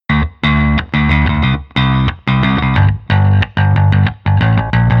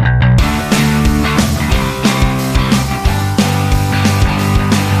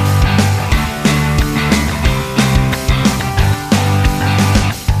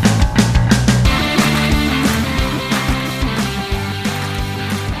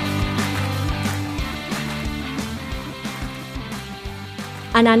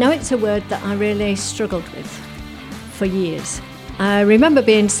And I know it's a word that I really struggled with for years. I remember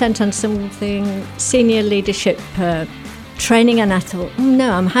being sent on something, senior leadership training, and I thought,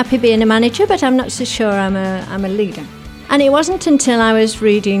 no, I'm happy being a manager, but I'm not so sure I'm a leader. And it wasn't until I was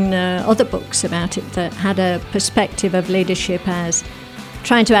reading other books about it that had a perspective of leadership as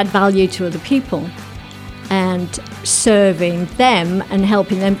trying to add value to other people and serving them and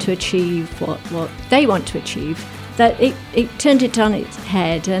helping them to achieve what they want to achieve, that it turned it on its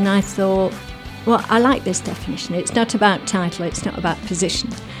head. And I thought, well, I like this definition. It's not about title, it's not about position.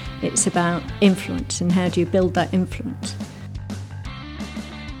 It's about influence, and how do you build that influence?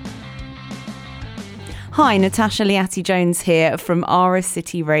 Hi, Natasha Liati-Jones here from ARA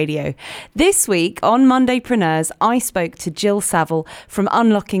City Radio. This week on Mondaypreneurs, I spoke to Jill Saville from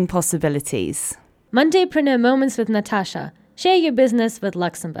Unlocking Possibilities. Mondaypreneur Moments with Natasha. Share your business with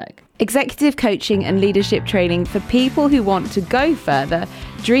Luxembourg. Executive coaching and leadership training for people who want to go further,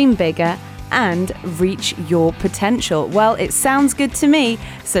 dream bigger, and reach your potential. Well, it sounds good to me,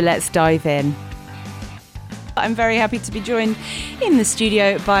 so let's dive in. I'm very happy to be joined in the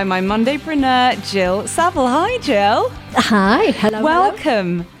studio by my Mondaypreneur, Jill Saville. Hi, Jill. Hi. Hello.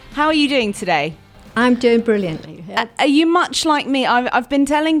 Welcome. Hello. How are you doing today? I'm doing brilliantly. Are you much like me? I've been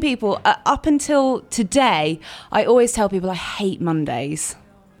telling people up until today, I always tell people I hate Mondays.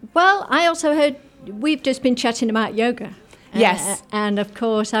 Well, I also heard we've just been chatting about yoga. Yes. And of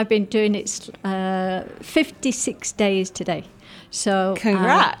course, I've been doing it 56 days today. So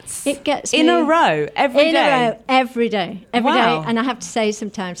congrats. It gets in a row, every day. Every day. Wow. And I have to say,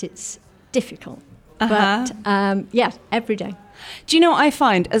 sometimes it's difficult. But yeah, every day. Do you know what I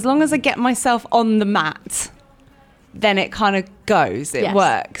find? As long as I get myself on the mat, then it kind of goes, it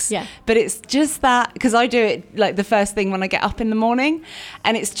works. Yeah. But it's just that, because I do it like the first thing when I get up in the morning,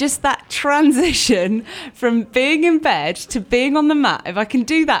 and it's just that transition from being in bed to being on the mat. If I can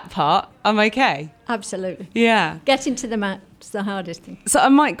do that part, I'm okay. Absolutely. Yeah. Getting to the mat's the hardest thing. So I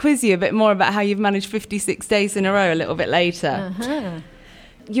might quiz you a bit more about how you've managed 56 days in a row a little bit later. Uh-huh.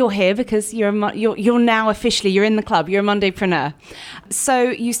 You're here because you're now officially, you're in the club, you're a Mondaypreneur. So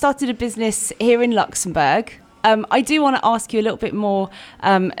you started a business here in Luxembourg. I do want to ask you a little bit more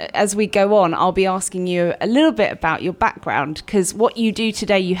as we go on. I'll be asking you a little bit about your background, because what you do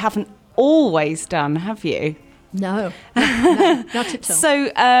today you haven't always done, have you? No, not at all. So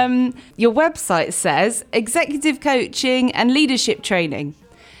your website says executive coaching and leadership training.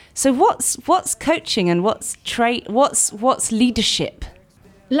 So what's coaching and what's leadership?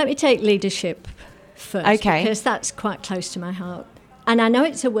 Let me take leadership first, okay, because that's quite close to my heart. And I know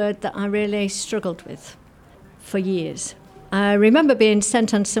it's a word that I really struggled with for years. I remember being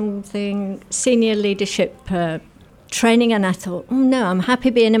sent on something, senior leadership training, and I thought, no, I'm happy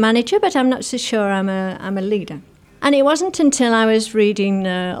being a manager, but I'm not so sure I'm a leader. And it wasn't until I was reading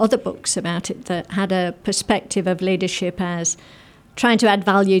other books about it that had a perspective of leadership as trying to add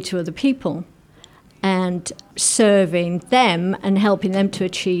value to other people and serving them and helping them to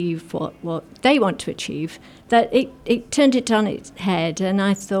achieve what they want to achieve, that it turned it on its head. And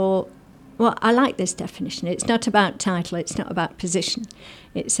I thought, well, I like this definition. It's not about title, it's not about position.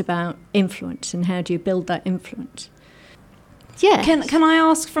 It's about influence, and how do you build that influence? Yeah. Can I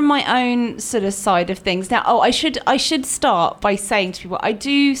ask from my own sort of side of things now? I should start by saying to people, I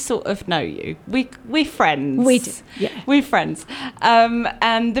do sort of know you. We're friends. We do. Yeah. We're friends.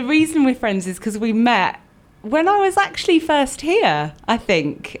 And the reason we're friends is because we met when I was actually first here, I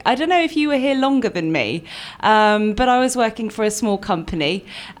think. I don't know if you were here longer than me, but I was working for a small company,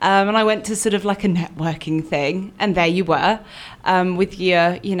 and I went to sort of like a networking thing, and there you were, with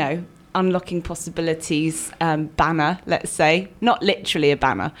your, Unlocking Possibilities banner, let's say, not literally a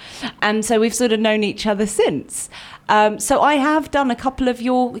banner. And so we've sort of known each other since. So I have done a couple of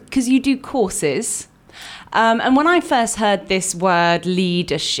because you do courses. And when I first heard this word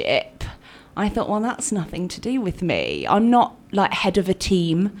leadership, I thought, well, that's nothing to do with me. I'm not like head of a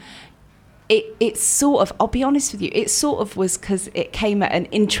team. It's sort of, I'll be honest with you, it sort of was because it came at an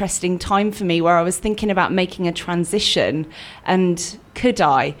interesting time for me where I was thinking about making a transition, and could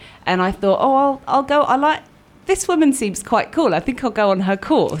I? And I thought, I'll go, this woman seems quite cool. I think I'll go on her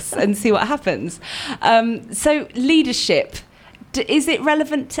course and see what happens. So leadership, is it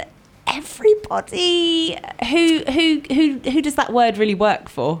relevant to everybody? Who does that word really work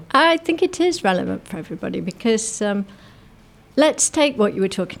for? I think it is relevant for everybody, because let's take what you were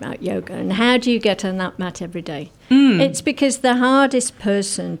talking about, yoga, and how do you get on that mat every day? It's because the hardest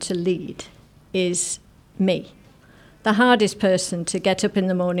person to lead is me. The hardest person to get up in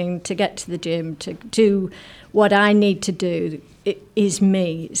the morning, to get to the gym, to do what I need to do, is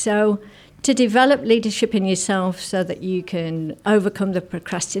me. So to develop leadership in yourself so that you can overcome the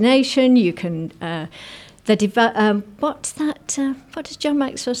procrastination, you can... what does John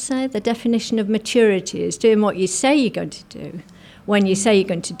Maxwell say? The definition of maturity is doing what you say you're going to do when you say you're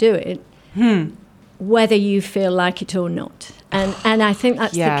going to do it, whether you feel like it or not. And I think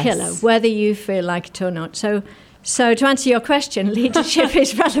that's the killer, whether you feel like it or not. So to answer your question, leadership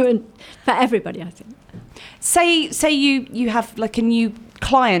is relevant for everybody, I think. Say you have like a new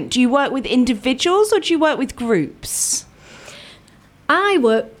client. Do you work with individuals or do you work with groups? I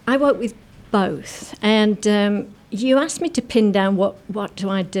work with both. And you asked me to pin down what do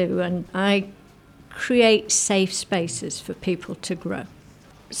I do, and I create safe spaces for people to grow.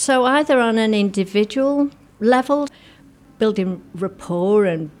 So either on an individual level, building rapport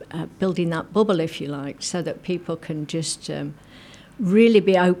and building that bubble, if you like, so that people can just really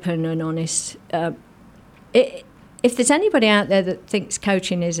be open and honest. If there's anybody out there that thinks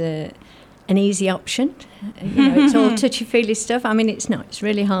coaching is an easy option, it's all touchy-feely stuff. I mean, it's not. It's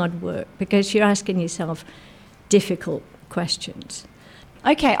really hard work because you're asking yourself difficult questions.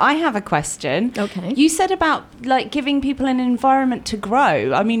 Okay, I have a question. Okay. You said about like giving people an environment to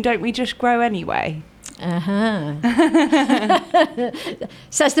grow. I mean, don't we just grow anyway?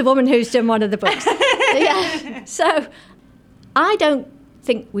 Says the woman who's done one of the books. Yeah. So I don't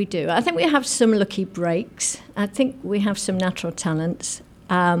think we do. I think we have some lucky breaks. I think we have some natural talents.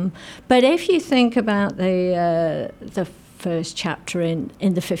 But if you think about the first chapter in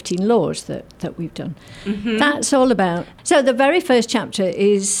the 15 laws that we've done, that's all about. So the very first chapter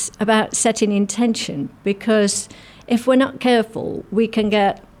is about setting intention, because if we're not careful, we can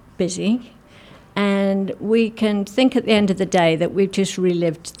get busy and we can think at the end of the day that we've just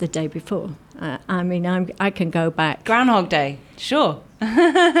relived the day before. I can go back. Groundhog Day, sure.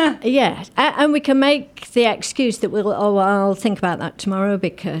 Yeah, and we can make the excuse that I'll think about that tomorrow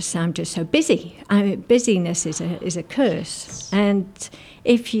because I'm just so busy. Busyness is a curse. And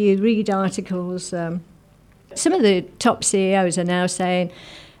if you read articles, some of the top CEOs are now saying,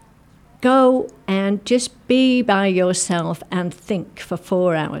 go and just be by yourself and think for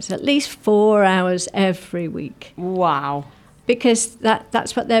 4 hours, at least 4 hours every week. Wow. Because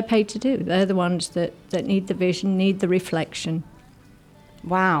that's what they're paid to do. They're the ones that need the vision, need the reflection.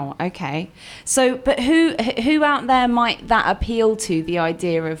 Wow, okay. So, but who out there might that appeal to, the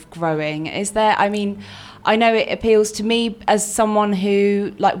idea of growing? Is there, I mean, I know it appeals to me as someone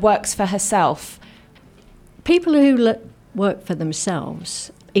who like works for herself. People who work for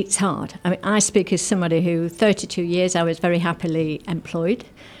themselves, it's hard. I mean, I speak as somebody who 32 years I was very happily employed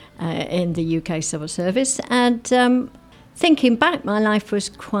in the UK civil service, and thinking back, my life was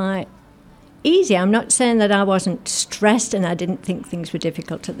quite easy. I'm not saying that I wasn't stressed and I didn't think things were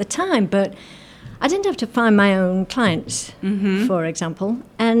difficult at the time, but I didn't have to find my own clients, for example.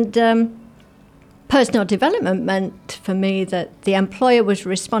 And personal development meant for me that the employer was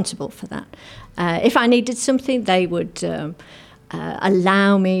responsible for that. If I needed something, they would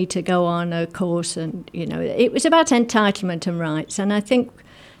allow me to go on a course, and it was about entitlement and rights. And I think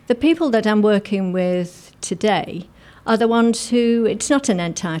the people that I'm working with today are the ones who, it's not an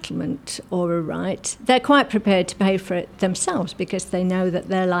entitlement or a right. They're quite prepared to pay for it themselves because they know that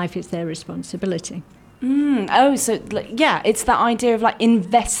their life is their responsibility. Oh, so yeah, it's that idea of like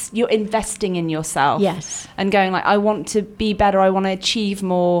you're investing in yourself. Yes. And going like, I want to be better, I want to achieve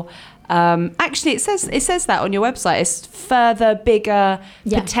more. Actually, it says that on your website. It's further, bigger,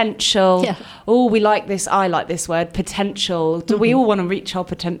 potential. Yeah. Oh, we like this. I like this word, potential. Do we all want to reach our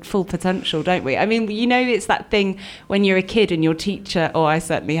full potential, don't we? I mean, it's that thing when you're a kid and your teacher, or I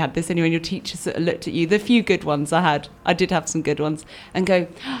certainly had this anyway, and your teacher sort of looked at you, the few good ones I did have some good ones, and go,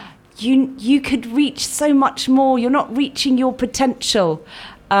 you could reach so much more. You're not reaching your potential.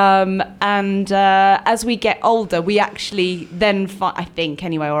 As we get older, we actually then I think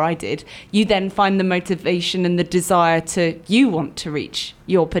anyway, or I did, you then find the motivation and the desire you want to reach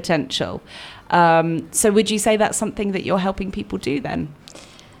your potential. So would you say that's something that you're helping people do then?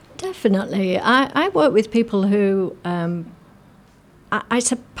 Definitely. I work with people who, I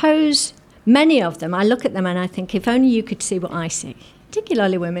suppose many of them, I look at them and I think, if only you could see what I see,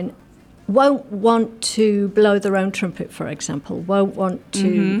 particularly women, won't want to blow their own trumpet, for example, won't want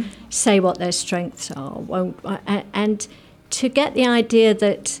to say what their strengths are, and to get the idea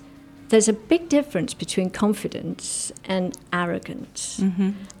that there's a big difference between confidence and arrogance.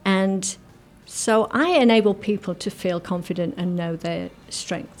 And so I enable people to feel confident and know their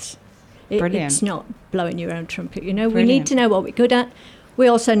strengths. It's not blowing your own trumpet. We need to know what we're good at. We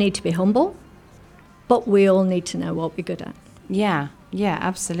also need to be humble, but we all need to know what we're good at. Yeah. Yeah,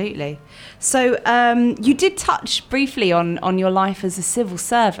 absolutely. So you did touch briefly on your life as a civil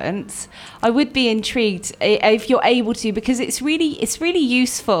servant. I would be intrigued if you're able to, because it's really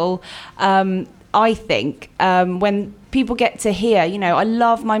useful, I think, when people get to hear, I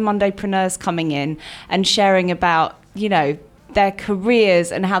love my Mondaypreneurs coming in and sharing about, their careers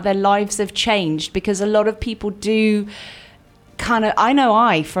and how their lives have changed, because a lot of people do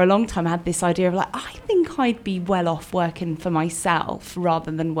I for a long time had this idea of I think I'd be well off working for myself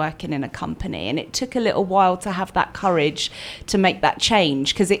rather than working in a company. And it took a little while to have that courage to make that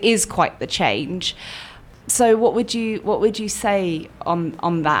change, because it is quite the change. So what would you say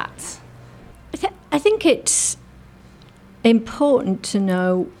on that? I think it's important to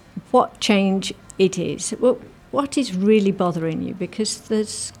know what change it is, what is really bothering you, because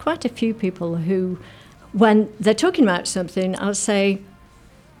there's quite a few people who, when they're talking about something, I'll say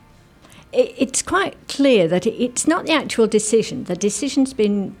it's quite clear that it's not the actual decision. The decision's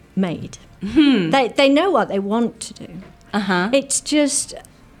been made. Mm-hmm. They know what they want to do. Uh-huh. It's just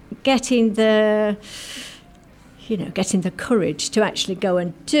getting the courage to actually go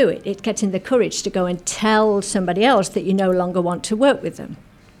and do it. It's getting the courage to go and tell somebody else that you no longer want to work with them.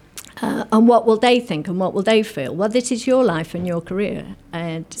 And what will they think and what will they feel? Well, this is your life and your career.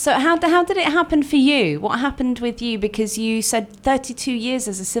 And so how did it happen for you? What happened with you? Because you said 32 years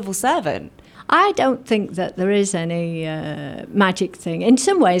as a civil servant. I don't think that there is any magic thing. In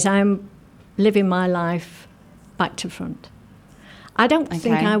some ways, I'm living my life back to front. I don't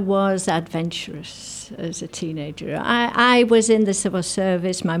think I was adventurous as a teenager. I was in the civil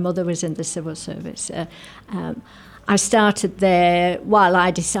service. My mother was in the civil service. I started there while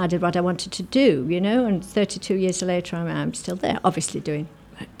I decided what I wanted to do, and 32 years later I'm still there, obviously doing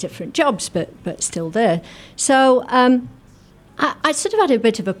different jobs, but still there. So I sort of had a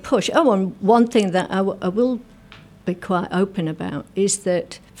bit of a push. Oh, and one thing that I will be quite open about is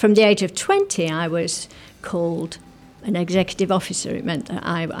that from the age of 20 I was called an executive officer. It meant that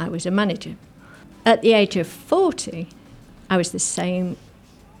I was a manager. At the age of 40, I was the same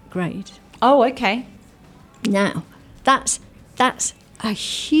grade. Oh, okay. Now, that's a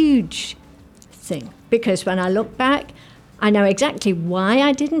huge thing, because when I look back, I know exactly why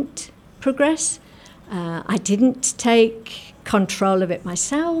I didn't progress. I didn't take control of it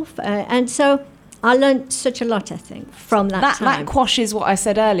myself. And so I learned such a lot, I think, from that time. That quashes what I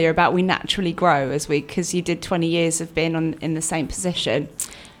said earlier about we naturally grow because you did 20 years of being in the same position.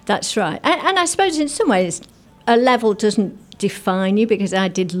 That's right. And I suppose in some ways a level doesn't define you, because I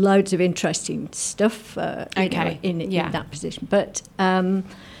did loads of interesting stuff in that position. But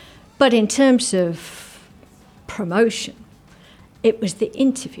in terms of promotion, it was the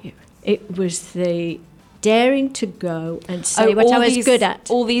interview. It was the daring to go and say what I was good at.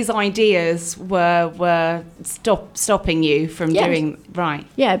 All these ideas were stopping you from doing right.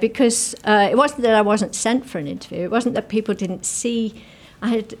 Yeah, because it wasn't that I wasn't sent for an interview. It wasn't that people didn't see.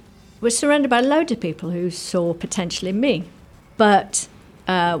 Was surrounded by a load of people who saw potential in me. But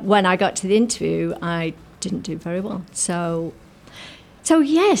when I got to the interview, I didn't do very well. So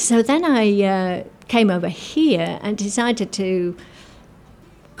then I came over here and decided to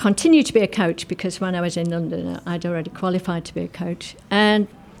continue to be a coach, because when I was in London, I'd already qualified to be a coach. And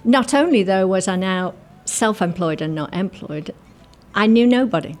not only, though, was I now self-employed and not employed, I knew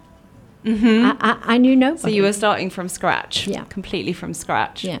nobody. Mm-hmm. I knew nobody. So you were starting from scratch? Yeah. Completely from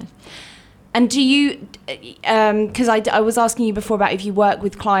scratch? Yeah. And do you, because I was asking you before about if you work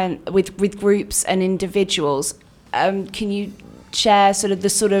with with groups and individuals, can you share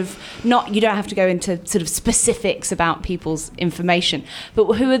not, you don't have to go into sort of specifics about people's information, but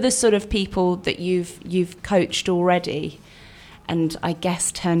who are the sort of people that you've coached already and I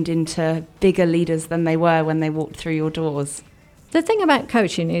guess turned into bigger leaders than they were when they walked through your doors? The thing about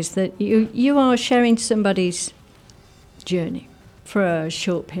coaching is that you are sharing somebody's journey for a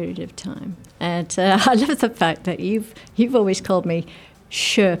short period of time. And I love the fact that you've always called me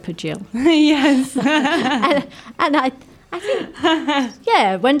Sherpa Jill. Yes. and I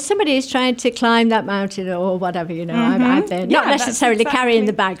think, when somebody is trying to climb that mountain or whatever, mm-hmm. I'm there. Not necessarily carrying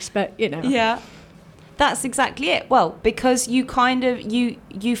the bags, but, Yeah. That's exactly it. Well, because you kind of,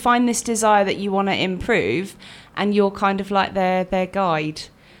 you find this desire that you want to improve, and you're kind of like their guide.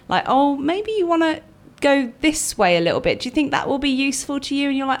 Like, oh, maybe you want to go this way a little bit. Do you think that will be useful to you?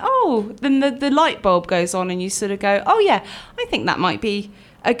 And you're like, oh, then the light bulb goes on and you sort of go, oh yeah, I think that might be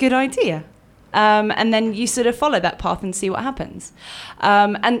a good idea. and then you sort of follow that path and see what happens.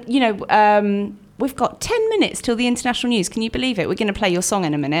 We've got 10 minutes till the international news. Can you believe it? We're going to play your song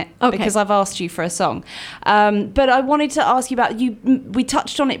in a minute because I've asked you for a song. But I wanted to ask you about we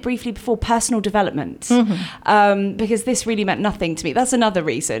touched on it briefly before, personal development, because this really meant nothing to me. That's another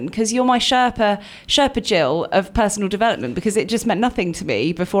reason, because you're my Sherpa Jill of personal development, because it just meant nothing to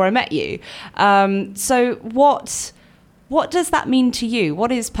me before I met you. So what does that mean to you?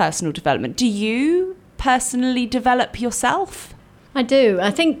 What is personal development? Do you personally develop yourself? I do.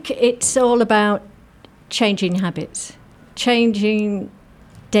 I think it's all about changing habits, changing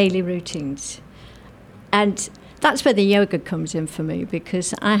daily routines. And that's where the yoga comes in for me,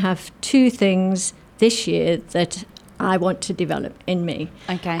 because I have 2 things this year that I want to develop in me.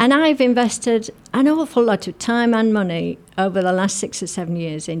 Okay. And I've invested an awful lot of time and money over the last 6 or 7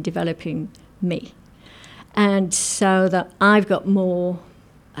 years in developing me. And so that I've got more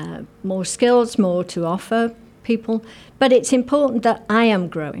skills, more to offer people. But it's important that I am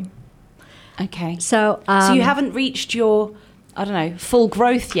growing. Okay. So you haven't reached your, I don't know, full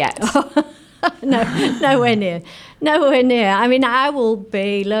growth yet? No, nowhere near. Nowhere near. I mean, I will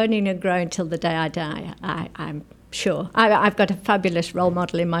be learning and growing till the day I die, I'm sure. I've got a fabulous role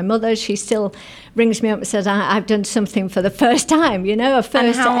model in my mother. She still rings me up and says, I've done something for the first time, a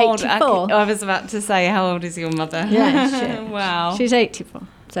first at 84. I was about to say, how old is your mother? Yeah, wow. She's 84,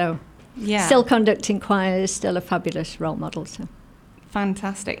 so yeah. Still conducting choirs, still a fabulous role model. So.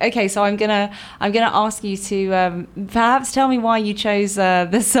 Fantastic. Okay, so I'm gonna ask you to perhaps tell me why you chose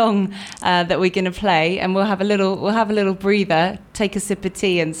the song that we're gonna play, and we'll have a little breather, take a sip of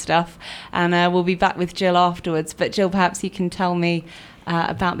tea and stuff, and we'll be back with Jill afterwards. But Jill, perhaps you can tell me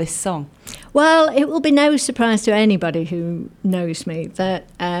about this song. Well, it will be no surprise to anybody who knows me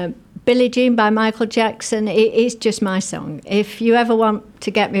that Billie Jean by Michael Jackson is just my song. If you ever want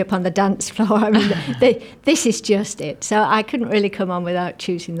to get me up on the dance floor, I mean, this is just it. So I couldn't really come on without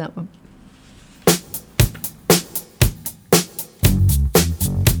choosing that one.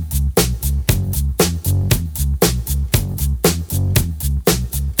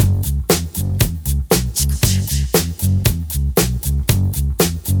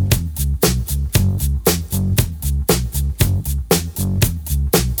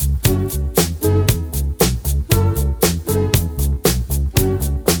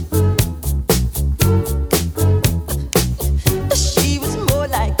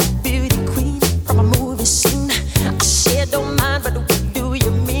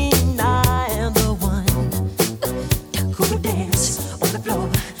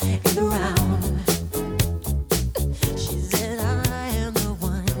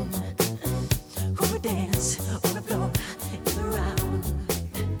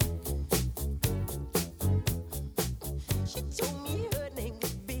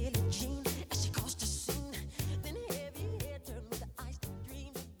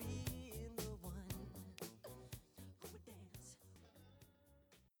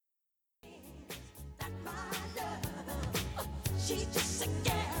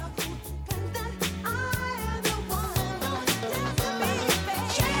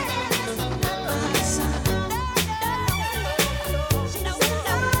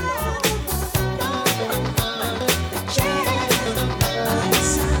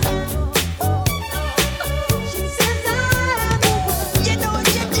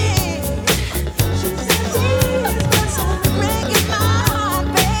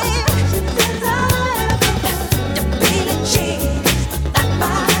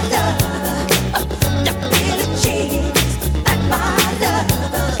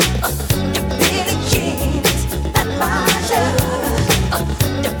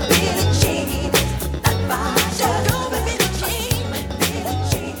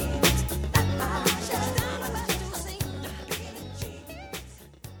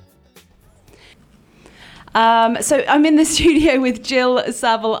 So I'm in the studio with Jill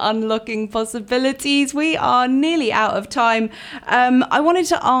Saville, Unlocking Possibilities. We are nearly out of time. I wanted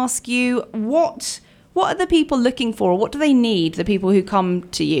to ask you, what are the people looking for? Or what do they need, the people who come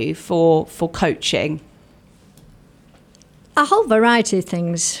to you for coaching? A whole variety of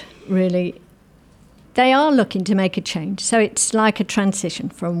things, really. They are looking to make a change. So it's like a transition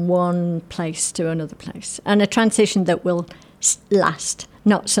from one place to another place, and a transition that will last,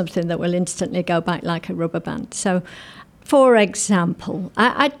 not something that will instantly go back like a rubber band. So, for example,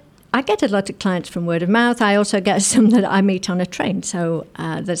 I I get a lot of clients from word of mouth. I also get some that I meet on a train. So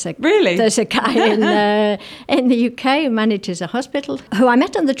there's a guy in the UK who manages a hospital who I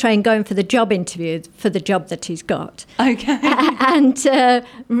met on the train going for the job interview for the job that he's got. Okay. And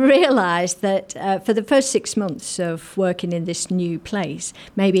realised that for the first 6 months of working in this new place,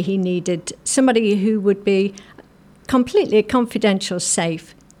 maybe he needed somebody who would be completely a confidential,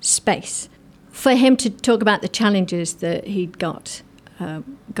 safe space for him to talk about the challenges that he'd got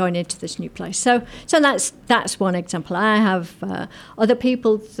going into this new place. So that's one example. I have other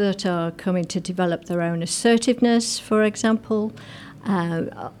people that are coming to develop their own assertiveness, for example.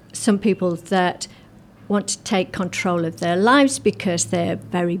 Some people that want to take control of their lives because they're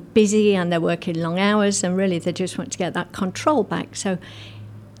very busy and they're working long hours, and really they just want to get that control back. So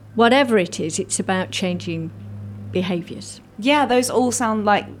whatever it is, it's about changing behaviours. Yeah, those all sound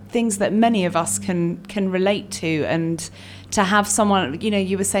like things that many of us can relate to, and to have someone,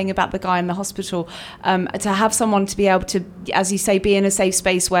 you were saying about the guy in the hospital, to have someone to be able to, as you say, be in a safe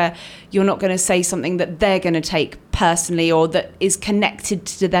space where you're not going to say something that they're going to take personally or that is connected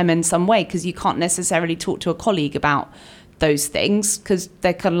to them in some way, because you can't necessarily talk to a colleague about those things because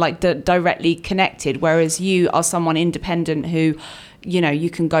they're kind of like directly connected, whereas you are someone independent who, you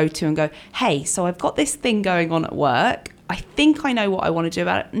can go to and go, hey, so I've got this thing going on at work. I think I know what I want to do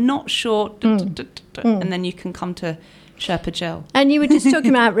about it. Not sure. And then you can come to Sherpa Jill. And you were just talking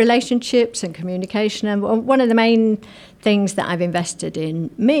about relationships and communication. And one of the main things that I've invested in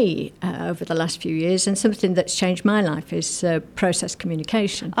me over the last few years, and something that's changed my life, is process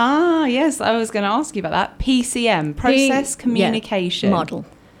communication. Ah, yes. I was going to ask you about that. PCM, process communication. Model.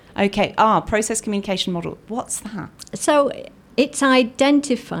 Okay. Process communication model. What's that? So it's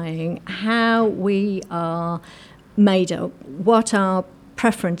identifying how we are made up, what our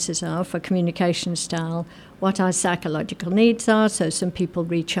preferences are for communication style, what our psychological needs are. So some people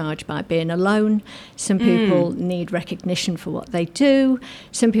recharge by being alone. Some people need recognition for what they do.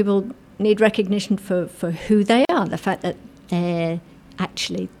 Some people need recognition for who they are, the fact that they're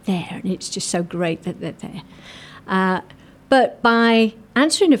actually there, and it's just so great that they're there. But by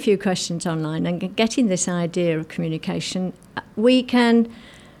answering a few questions online and getting this idea of communication, we can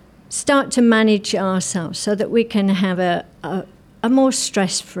start to manage ourselves so that we can have a more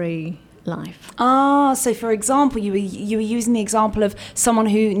stress-free life. So for example, you were using the example of someone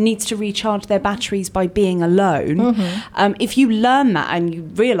who needs to recharge their batteries by being alone. If you learn that and you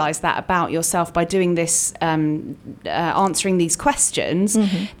realise that about yourself by doing this, answering these questions,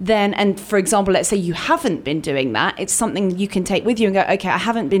 then, and for example, let's say you haven't been doing that, it's something you can take with you and go, okay, I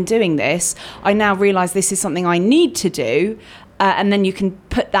haven't been doing this. I now realise this is something I need to do. And then you can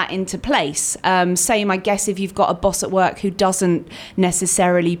put that into place. Same, I guess, if you've got a boss at work who doesn't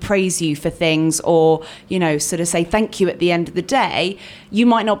necessarily praise you for things or, sort of say thank you at the end of the day, you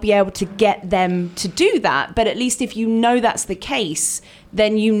might not be able to get them to do that. But at least if you know that's the case,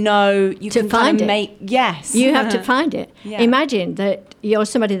 then you can kind of make... Yes. You have to find it. Yeah. Imagine that you're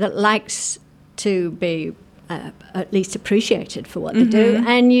somebody that likes to be at least appreciated for what they do,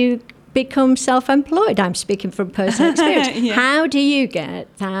 and you become self-employed. I'm speaking from personal experience. Yeah. How do you get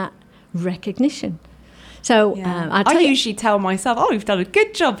that recognition? So I usually tell myself, you've done a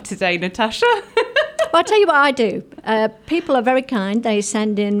good job today, Natasha. Well, I'll tell you what I do. People are very kind. They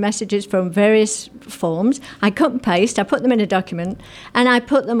send in messages from various forms. I cut and paste. I put them in a document, and I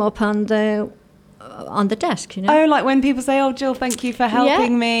put them up on the desk, Oh, like when people say, Jill, thank you for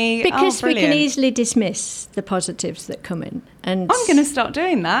helping me. Because we can easily dismiss the positives that come in. And I'm going to start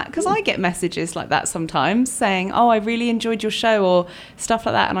doing that, because I get messages like that sometimes saying, I really enjoyed your show or stuff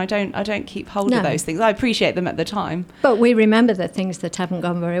like that, and I don't keep hold of those things. I appreciate them at the time. But we remember the things that haven't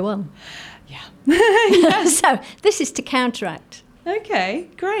gone very well. Yeah. So this is to counteract. Okay,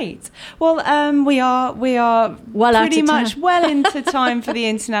 great. Well, we are pretty much well into time for the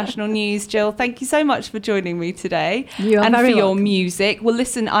international news. Jill, thank you so much for joining me today, and for your music. Well,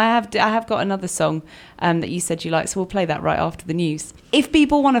 listen, I have got another song that you said you like, so we'll play that right after the news. If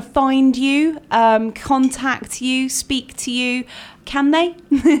people want to find you, contact you, speak to you, can they?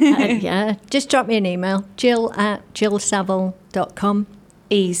 Just drop me an email, jill@jillsaville.com.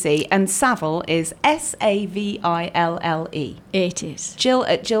 Easy. And Saville is Saville. It is.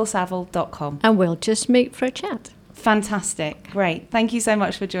 Jill@jillsaville.com. And we'll just meet for a chat. Fantastic. Great. Thank you so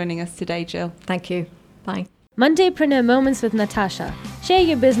much for joining us today, Jill. Thank you. Bye. Mondaypreneur Moments with Natasha. Share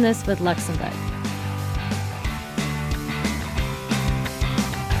your business with Luxembourg.